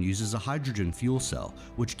Gadfin drone uses a hydrogen fuel cell,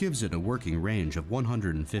 which gives it a working range of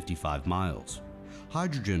 155 miles.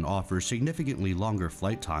 Hydrogen offers significantly longer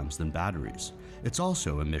flight times than batteries. It's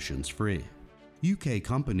also emissions-free. UK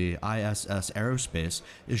company ISS Aerospace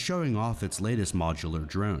is showing off its latest modular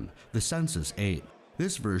drone, the Census 8.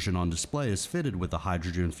 This version on display is fitted with a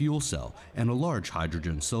hydrogen fuel cell and a large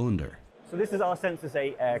hydrogen cylinder. So this is our Census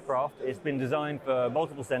 8 aircraft. It's been designed for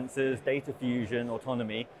multiple sensors, data fusion,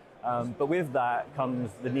 autonomy, but with that comes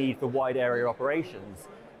the need for wide area operations.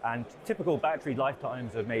 And typical battery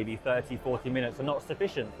lifetimes of maybe 30, 40 minutes are not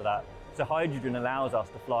sufficient for that. So hydrogen allows us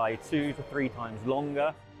to fly 2 to 3 times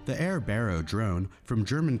longer. The The Air Barrow drone from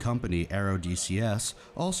German company Aero DCS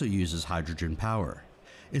also uses hydrogen power.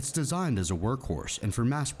 It's designed as a workhorse and for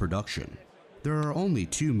mass production. There are only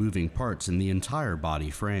 2 moving parts in the entire body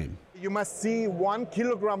frame. You must see 1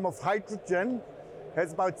 kilogram of hydrogen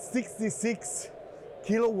has about 66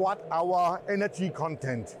 kilowatt hour energy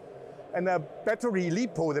content. And a battery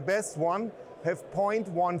LiPo, the best one, have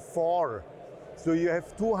 0.14. So you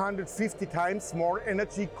have 250 times more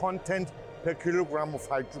energy content per kilogram of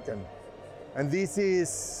hydrogen. And this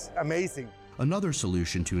is amazing. Another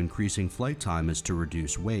solution to increasing flight time is to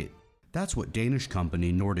reduce weight. That's what Danish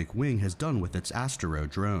company Nordic Wing has done with its Astero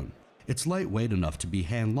drone. It's lightweight enough to be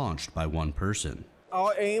hand-launched by one person.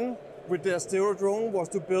 Our aim with the Astero drone was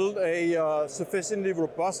to build a sufficiently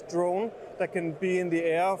robust drone that can be in the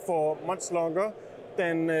air for much longer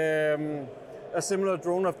than a similar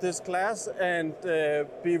drone of this class and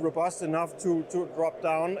be robust enough to drop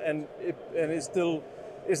down and it still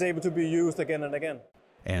is able to be used again and again.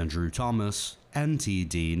 Andrew Thomas,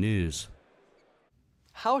 NTD News.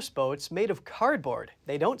 Houseboats made of cardboard.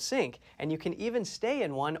 They don't sink, and you can even stay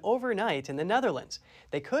in one overnight in the Netherlands.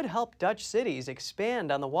 They could help Dutch cities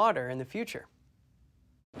expand on the water in the future.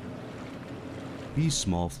 These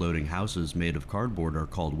small floating houses made of cardboard are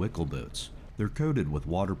called wickelboats. They're coated with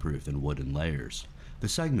waterproof and wooden layers. The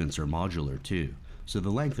segments are modular too, so the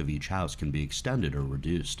length of each house can be extended or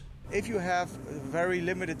reduced. If you have very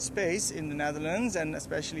limited space in the Netherlands, and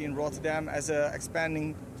especially in Rotterdam as an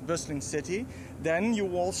expanding, bustling city, then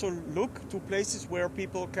you also look to places where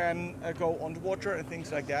people can go on the water and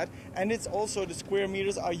things like that. And it's also the square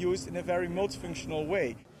meters are used in a very multifunctional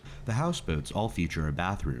way. The houseboats all feature a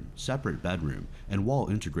bathroom, separate bedroom, and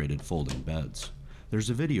wall-integrated folding beds. There's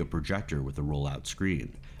a video projector with a roll-out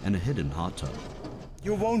screen, and a hidden hot tub.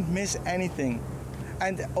 You won't miss anything.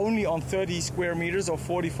 And only on 30 square meters or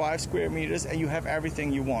 45 square meters, and you have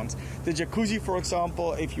everything you want. The jacuzzi, for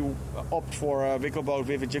example, if you opt for a wickelboat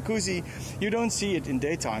with a jacuzzi, you don't see it in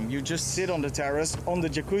daytime. You just sit on the terrace on the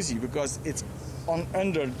jacuzzi because it's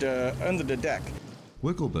under the deck.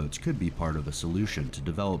 Wickelboats could be part of a solution to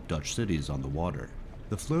develop Dutch cities on the water.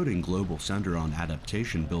 The floating Global Center on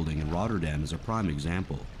Adaptation building in Rotterdam is a prime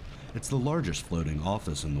example. It's the largest floating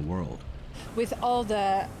office in the world. With all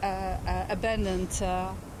the abandoned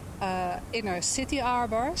inner city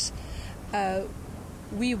harbors,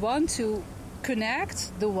 we want to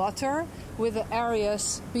connect the water with the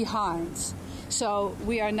areas behind. So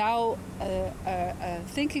we are now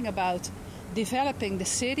thinking about developing the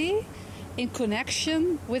city in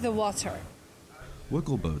connection with the water.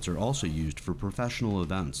 Wickelboats are also used for professional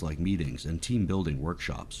events like meetings and team building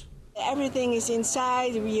workshops. Everything is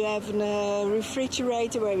inside. We have a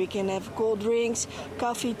refrigerator where we can have cold drinks,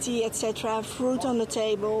 coffee, tea, etc., fruit on the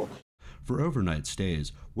table. For overnight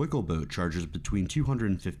stays, Wickelboat charges between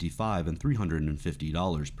 $255 and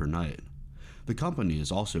 $350 per night. The company is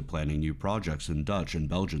also planning new projects in Dutch and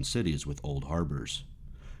Belgian cities with old harbors.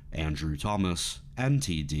 Andrew Thomas,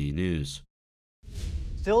 NTD News.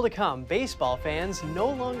 Still to come, baseball fans no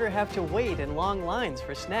longer have to wait in long lines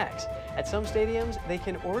for snacks. At some stadiums, they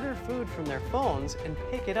can order food from their phones and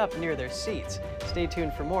pick it up near their seats. Stay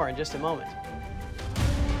tuned for more in just a moment.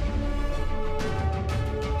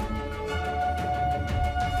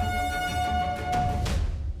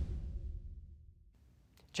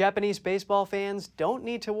 Japanese baseball fans don't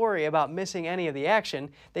need to worry about missing any of the action.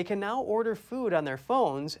 They can now order food on their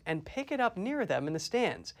phones and pick it up near them in the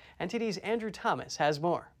stands. NTD's Andrew Thomas has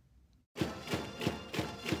more.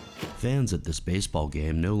 Fans at this baseball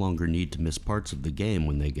game no longer need to miss parts of the game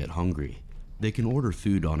when they get hungry. They can order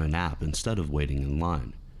food on an app instead of waiting in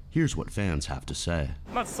line. Here's what fans have to say.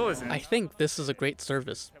 I think this is a great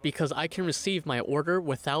service because I can receive my order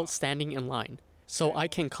without standing in line, so I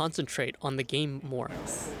can concentrate on the game more.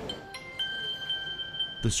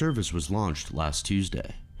 The service was launched last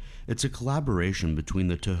Tuesday. It's a collaboration between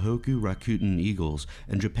the Tohoku Rakuten Eagles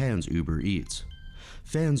and Japan's Uber Eats.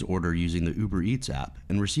 Fans order using the Uber Eats app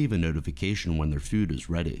and receive a notification when their food is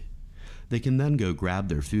ready. They can then go grab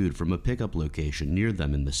their food from a pickup location near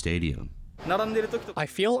them in the stadium. I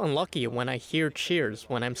feel unlucky when I hear cheers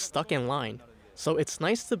when I'm stuck in line, so it's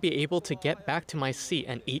nice to be able to get back to my seat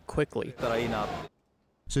and eat quickly.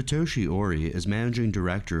 Satoshi Ori is managing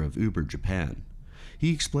director of Uber Japan.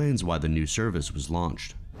 He explains why the new service was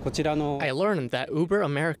launched. I learned that Uber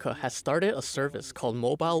America has started a service called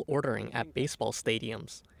mobile ordering at baseball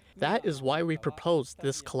stadiums. That is why we proposed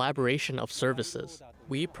this collaboration of services.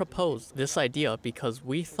 We proposed this idea because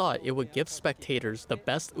we thought it would give spectators the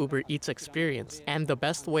best Uber Eats experience and the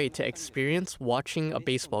best way to experience watching a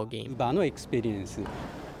baseball game.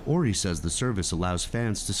 Ori says the service allows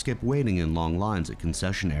fans to skip waiting in long lines at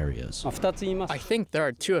concession areas. I think there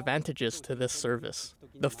are two advantages to this service.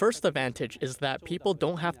 The first advantage is that people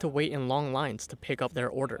don't have to wait in long lines to pick up their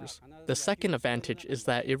orders. The second advantage is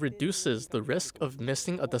that it reduces the risk of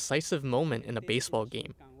missing a decisive moment in a baseball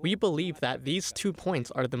game. We believe that these 2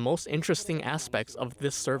 points are the most interesting aspects of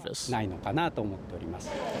this service.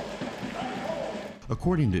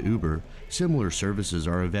 According to Uber, similar services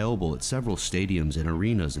are available at several stadiums and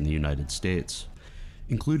arenas in the United States,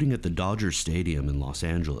 including at the Dodger Stadium in Los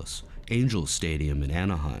Angeles, Angels Stadium in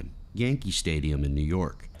Anaheim, Yankee Stadium in New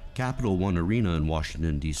York, Capital One Arena in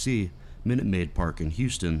Washington, D.C., Minute Maid Park in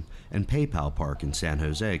Houston, and PayPal Park in San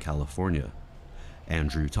Jose, California.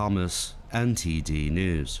 Andrew Thomas, NTD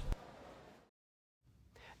News.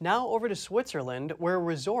 Now over to Switzerland, where a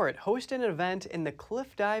resort hosted an event in the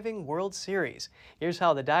Cliff Diving World Series. Here's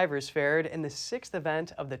how the divers fared in the 6th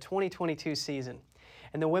event of the 2022 season.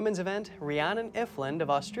 In the women's event, Rhiannon Ifland of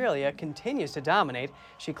Australia continues to dominate.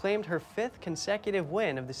 She claimed her 5th consecutive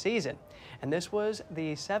win of the season. And this was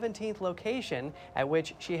the 17th location at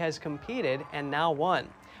which she has competed and now won.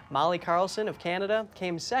 Molly Carlson of Canada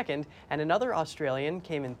came 2nd, and another Australian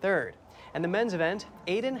came in 3rd. In the men's event,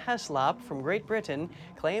 Aidan Heslop from Great Britain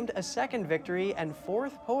claimed a 2nd victory and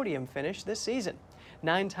 4th podium finish this season.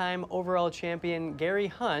 9-time overall champion Gary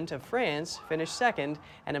Hunt of France finished 2nd,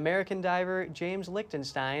 and American diver James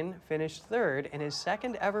Lichtenstein finished 3rd in his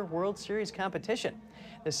 2nd ever World Series competition.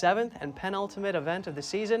 The 7th and penultimate event of the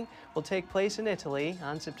season will take place in Italy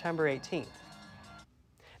on September 18th.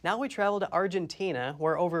 Now we travel to Argentina,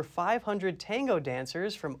 where over 500 tango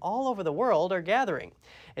dancers from all over the world are gathering.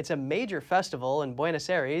 It's a major festival in Buenos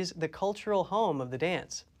Aires, the cultural home of the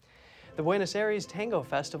dance. The Buenos Aires Tango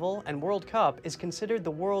Festival and World Cup is considered the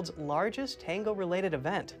world's largest tango-related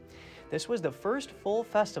event. This was the first full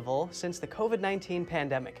festival since the COVID-19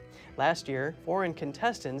 pandemic. Last year, foreign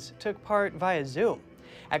contestants took part via Zoom.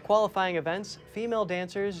 At qualifying events, female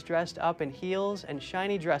dancers dressed up in heels and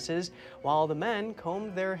shiny dresses, while the men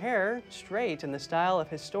combed their hair straight in the style of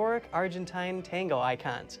historic Argentine tango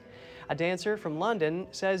icons. A dancer from London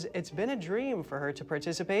says it's been a dream for her to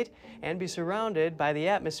participate and be surrounded by the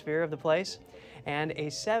atmosphere of the place. And a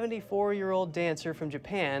 74-year-old dancer from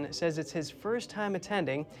Japan says it's his first time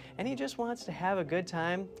attending, and he just wants to have a good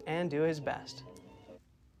time and do his best.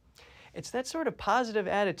 It's that sort of positive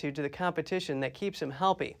attitude to the competition that keeps him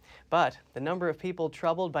healthy. But the number of people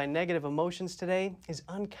troubled by negative emotions today is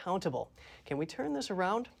uncountable. Can we turn this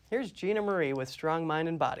around? Here's Gina Marie with Strong Mind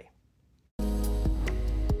and Body.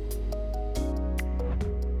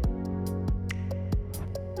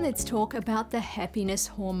 Let's talk about the happiness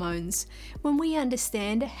hormones. When we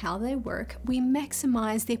understand how they work, we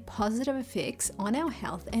maximize their positive effects on our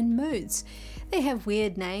health and moods. They have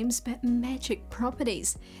weird names but magic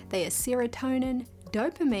properties. They are serotonin,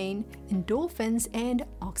 dopamine, endorphins, and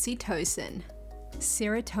oxytocin.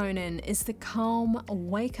 Serotonin is the calm,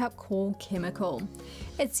 wake-up call chemical.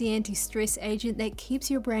 It's the anti-stress agent that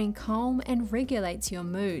keeps your brain calm and regulates your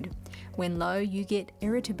mood. When low, you get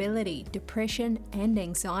irritability, depression, and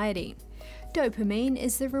anxiety. Dopamine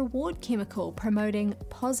is the reward chemical promoting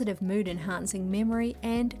positive mood-enhancing memory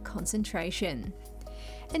and concentration.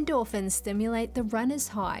 Endorphins stimulate the runner's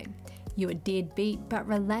high. You are dead beat but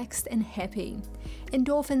relaxed and happy.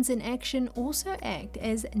 Endorphins in action also act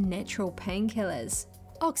as natural painkillers.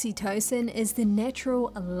 Oxytocin is the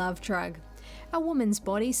natural love drug. A woman's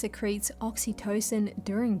body secretes oxytocin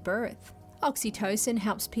during birth. Oxytocin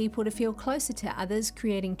helps people to feel closer to others,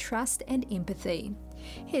 creating trust and empathy.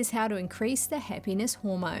 Here's how to increase the happiness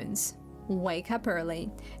hormones. Wake up early.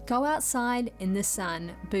 Go outside in the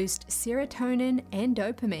sun. Boost serotonin and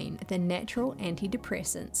dopamine, the natural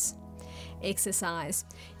antidepressants. Exercise.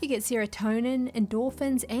 You get serotonin,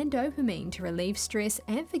 endorphins, and dopamine to relieve stress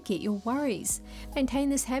and forget your worries. Maintain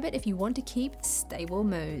this habit if you want to keep stable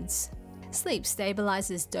moods. Sleep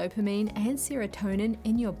stabilizes dopamine and serotonin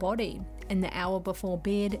in your body. In the hour before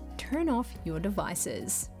bed, turn off your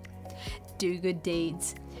devices. Do good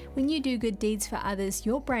deeds. When you do good deeds for others,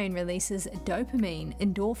 your brain releases dopamine,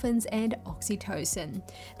 endorphins, and oxytocin.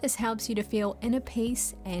 This helps you to feel inner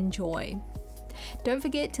peace and joy. Don't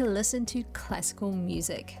forget to listen to classical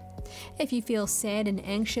music. If you feel sad and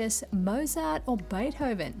anxious, Mozart or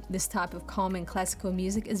Beethoven, this type of calming classical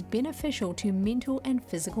music is beneficial to mental and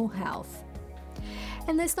physical health.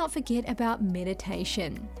 And let's not forget about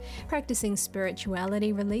meditation. Practicing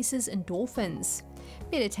spirituality releases endorphins.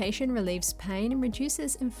 Meditation relieves pain and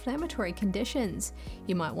reduces inflammatory conditions.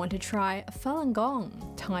 You might want to try Falun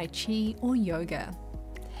Gong, Tai Chi, or yoga.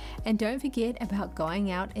 And don't forget about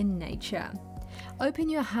going out in nature. open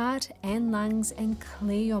your heart and lungs and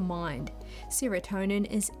clear your mind. Serotonin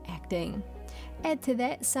is acting. Add to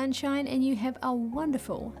that sunshine and you have a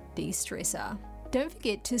wonderful de-stressor. Don't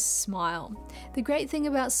forget to smile. The great thing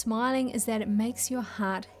about smiling is that it makes your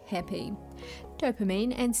heart happy.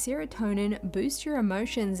 Dopamine and serotonin boost your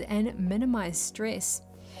emotions and minimize stress.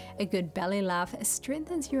 A good belly laugh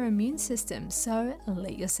strengthens your immune system, so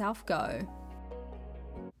let yourself go.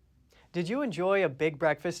 Did you enjoy a big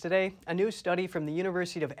breakfast today? A new study from the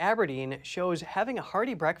University of Aberdeen shows having a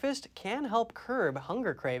hearty breakfast can help curb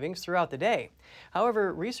hunger cravings throughout the day.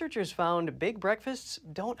 However, researchers found big breakfasts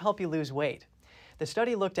don't help you lose weight. The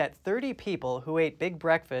study looked at 30 people who ate big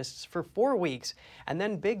breakfasts for 4 weeks and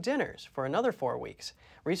then big dinners for another 4 weeks.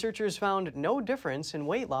 Researchers found no difference in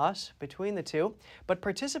weight loss between the two, but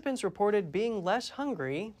participants reported being less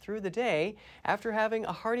hungry through the day after having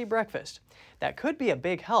a hearty breakfast. That could be a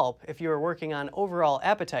big help if you are working on overall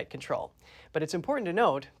appetite control. But it's important to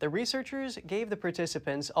note the researchers gave the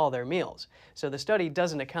participants all their meals, so the study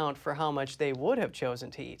doesn't account for how much they would have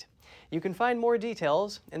chosen to eat. You can find more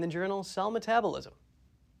details in the journal Cell Metabolism.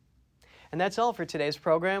 And that's all for today's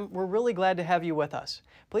program. We're really glad to have you with us.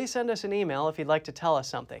 Please send us an email if you'd like to tell us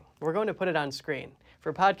something. We're going to put it on screen.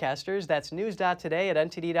 For podcasters, that's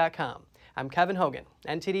news.today@ntd.com. I'm Kevin Hogan,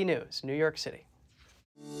 NTD News, New York City.